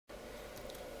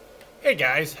Hey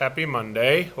guys, happy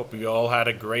Monday. Hope you all had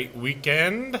a great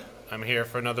weekend. I'm here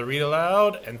for another read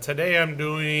aloud, and today I'm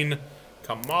doing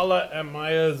Kamala and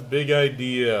Maya's Big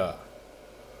Idea.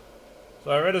 So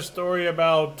I read a story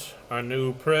about our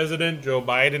new president, Joe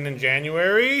Biden, in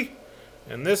January,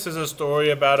 and this is a story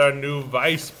about our new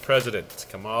vice president,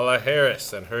 Kamala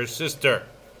Harris, and her sister.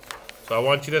 So I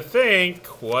want you to think,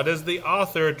 what is the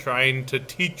author trying to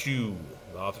teach you?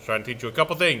 The author's trying to teach you a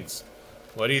couple things.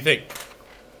 What do you think?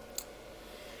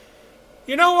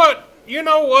 You know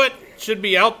what should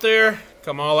be out there?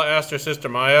 Kamala asked her sister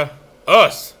Maya.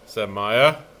 Us, said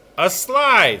Maya. A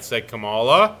slide, said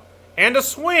Kamala. And a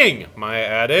swing, Maya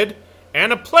added.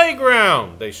 And a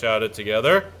playground, they shouted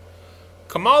together.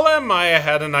 Kamala and Maya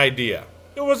had an idea.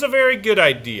 It was a very good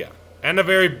idea, and a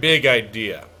very big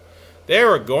idea. They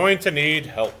were going to need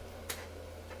help.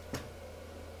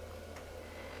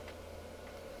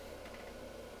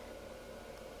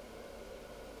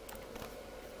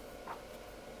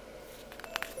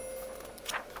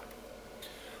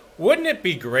 Wouldn't it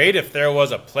be great if there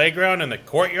was a playground in the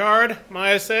courtyard?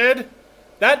 Maya said.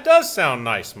 That does sound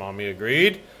nice, Mommy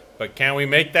agreed. But can we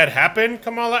make that happen?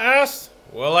 Kamala asked.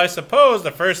 Well, I suppose the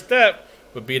first step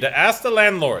would be to ask the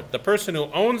landlord, the person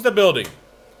who owns the building.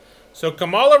 So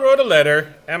Kamala wrote a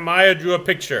letter and Maya drew a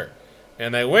picture.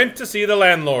 And they went to see the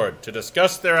landlord to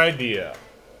discuss their idea.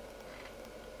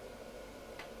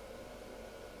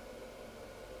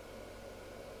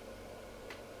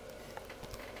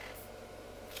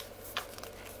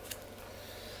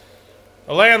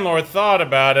 The landlord thought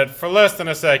about it for less than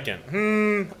a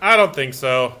second. I don't think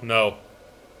so. No.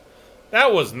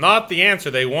 That was not the answer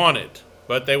they wanted,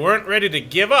 but they weren't ready to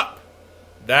give up.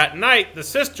 That night, the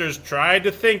sisters tried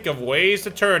to think of ways to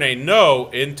turn a no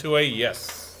into a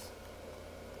yes.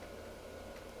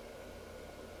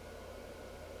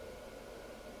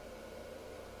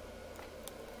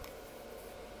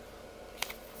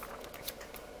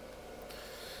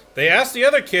 They asked the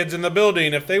other kids in the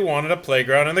building if they wanted a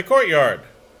playground in the courtyard.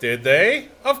 Did they?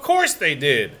 Of course they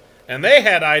did. And they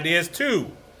had ideas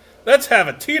too. Let's have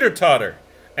a teeter-totter,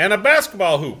 and a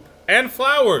basketball hoop, and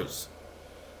flowers.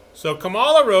 So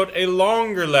Kamala wrote a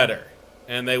longer letter,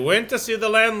 and they went to see the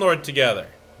landlord together.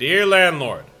 Dear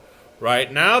landlord,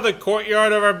 right now the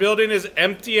courtyard of our building is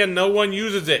empty and no one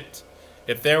uses it.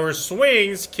 If there were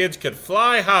swings, kids could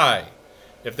fly high.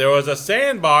 If there was a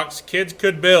sandbox, kids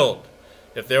could build.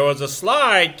 If there was a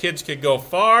slide, kids could go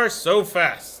far so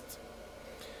fast.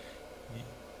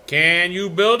 Can you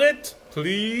build it,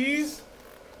 please?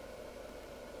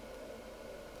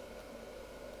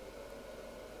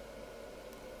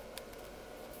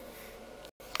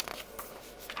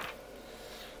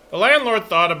 The landlord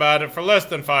thought about it for less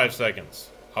than 5 seconds.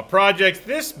 A project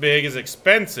this big is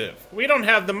expensive. We don't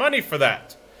have the money for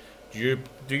that. Do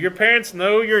your parents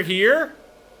know you're here?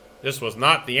 This was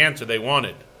not the answer they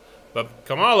wanted. But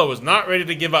Kamala was not ready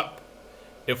to give up.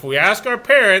 If we ask our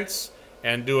parents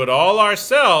and do it all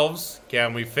ourselves,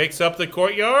 can we fix up the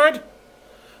courtyard?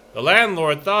 The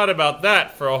landlord thought about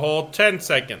that for a whole 10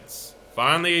 seconds.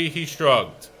 Finally, he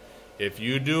shrugged. If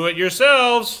you do it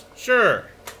yourselves, sure.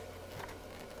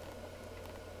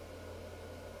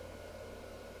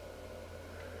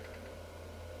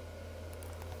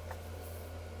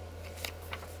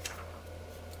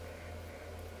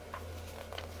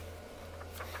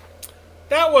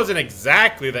 That wasn't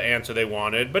exactly the answer they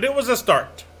wanted, but it was a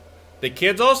start. The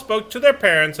kids all spoke to their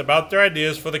parents about their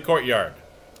ideas for the courtyard.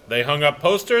 They hung up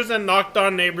posters and knocked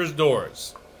on neighbors'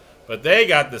 doors. But they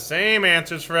got the same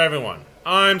answers for everyone.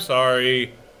 I'm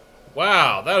sorry.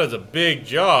 Wow, that is a big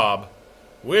job.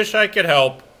 Wish I could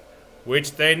help.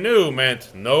 Which they knew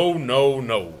meant no, no,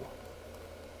 no.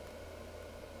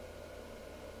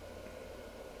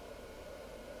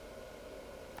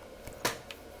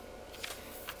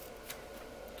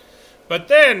 But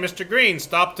then Mr. Green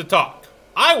stopped to talk.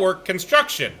 I work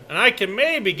construction, and I can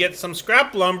maybe get some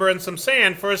scrap lumber and some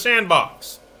sand for a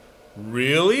sandbox.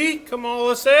 Really?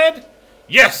 Kamala said.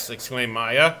 Yes, exclaimed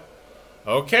Maya.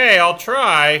 Okay, I'll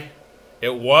try.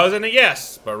 It wasn't a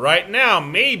yes, but right now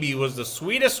maybe was the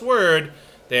sweetest word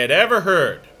they had ever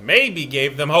heard. Maybe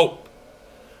gave them hope.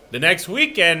 The next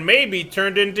weekend maybe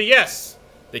turned into yes.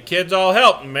 The kids all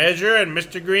helped measure and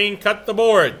Mr. Green cut the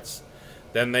boards.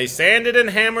 Then they sanded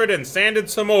and hammered and sanded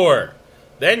some more.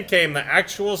 Then came the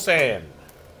actual sand.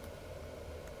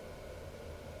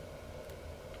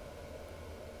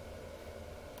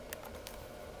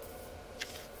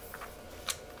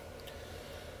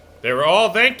 They were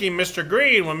all thanking Mr.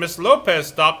 Green when Miss Lopez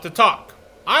stopped to talk.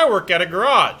 I work at a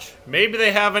garage. Maybe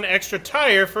they have an extra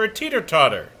tire for a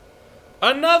teeter-totter.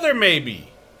 Another maybe.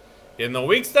 In the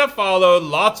weeks that followed,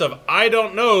 lots of I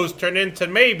don't knows turned into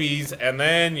maybes and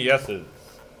then yeses.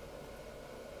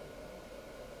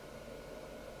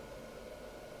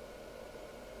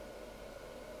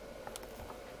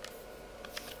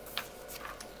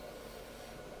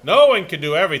 No one could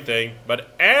do everything, but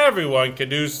everyone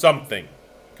could do something.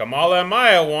 Kamala and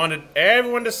Maya wanted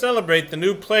everyone to celebrate the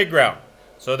new playground,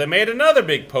 so they made another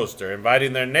big poster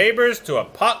inviting their neighbors to a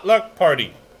potluck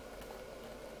party.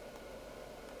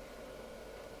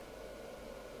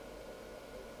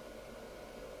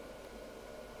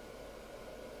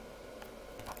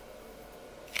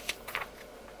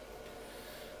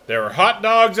 There were hot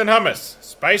dogs and hummus,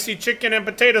 spicy chicken and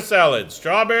potato salad,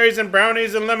 strawberries and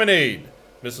brownies and lemonade.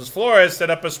 Mrs. Flores set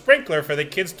up a sprinkler for the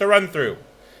kids to run through.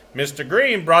 Mr.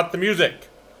 Green brought the music.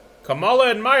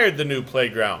 Kamala admired the new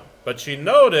playground, but she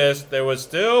noticed there was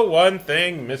still one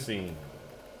thing missing.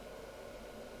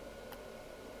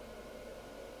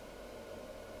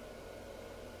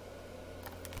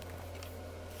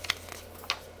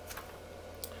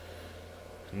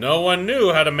 No one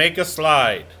knew how to make a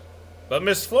slide, but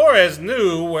Miss Flores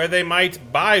knew where they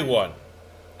might buy one.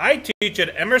 I teach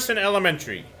at Emerson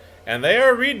Elementary, and they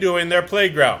are redoing their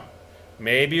playground.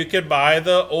 Maybe you could buy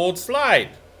the old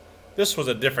slide. This was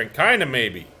a different kind of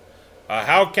maybe.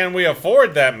 How can we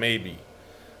afford that maybe?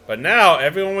 But now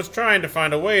everyone was trying to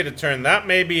find a way to turn that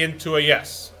maybe into a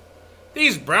yes.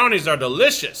 These brownies are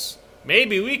delicious.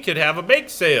 Maybe we could have a bake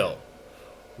sale.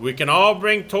 We can all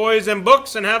bring toys and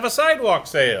books and have a sidewalk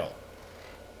sale.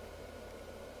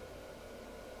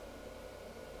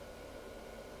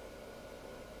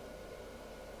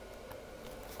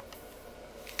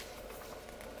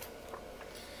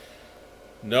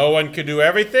 No one could do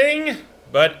everything,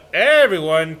 but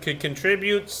everyone could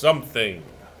contribute something.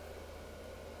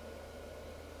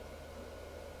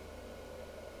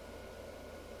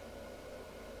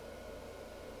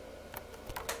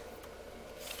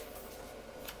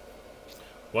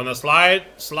 When the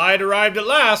slide arrived at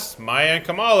last, Maya and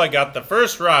Kamala got the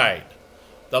first ride.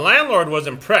 The landlord was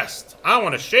impressed. "I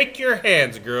want to shake your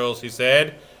hands, girls," he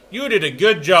said. "You did a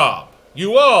good job.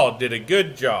 You all did a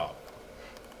good job."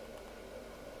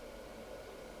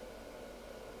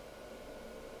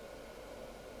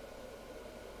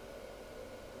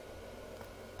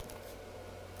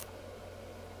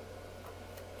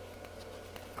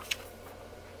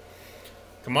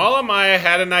 Kamala and Maya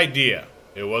had an idea.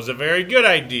 It was a very good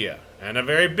idea, and a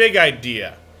very big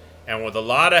idea. And with a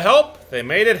lot of help, they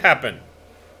made it happen.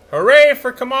 Hooray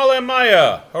for Kamala and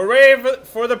Maya! Hooray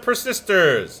for the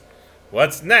persisters!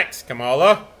 What's next,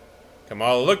 Kamala?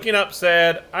 Kamala, looking up,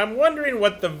 said, "I'm wondering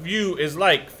what the view is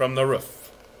like from the roof."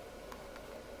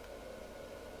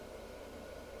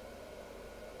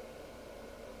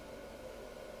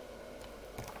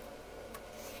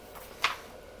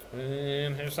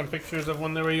 And here's some pictures of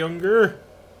when they were younger.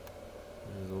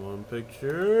 There's one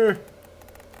picture.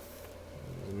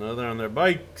 There's another on their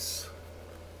bikes.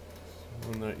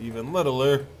 When they're even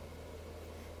littler.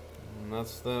 And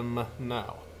that's them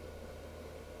now.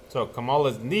 So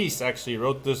Kamala's niece actually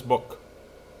wrote this book.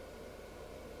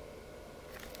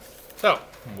 So,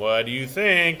 what do you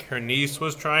think her niece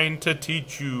was trying to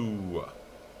teach you?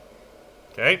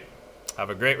 Okay, have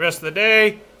a great rest of the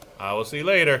day. I will see you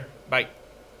later. Bye.